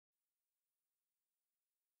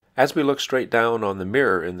As we look straight down on the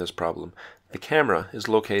mirror in this problem, the camera is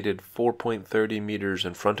located 4.30 meters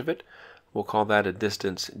in front of it. We'll call that a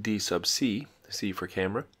distance d sub c, c for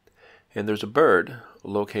camera. And there's a bird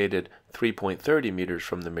located 3.30 meters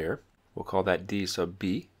from the mirror. We'll call that d sub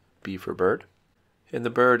b, b for bird. And the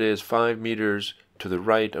bird is 5 meters to the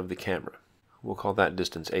right of the camera. We'll call that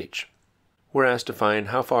distance h. We're asked to find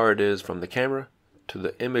how far it is from the camera to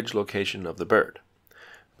the image location of the bird.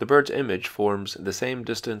 The bird's image forms the same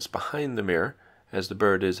distance behind the mirror as the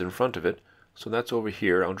bird is in front of it, so that's over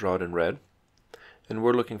here. I'll draw it in red. And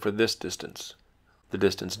we're looking for this distance, the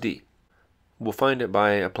distance d. We'll find it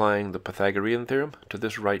by applying the Pythagorean theorem to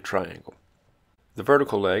this right triangle. The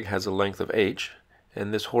vertical leg has a length of h,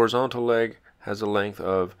 and this horizontal leg has a length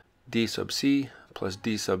of d sub c plus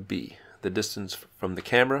d sub b, the distance from the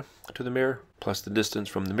camera to the mirror plus the distance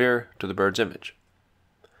from the mirror to the bird's image.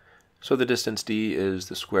 So the distance d is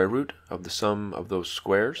the square root of the sum of those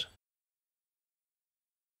squares.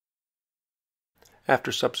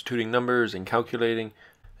 After substituting numbers and calculating,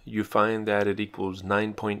 you find that it equals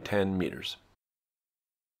 9.10 meters.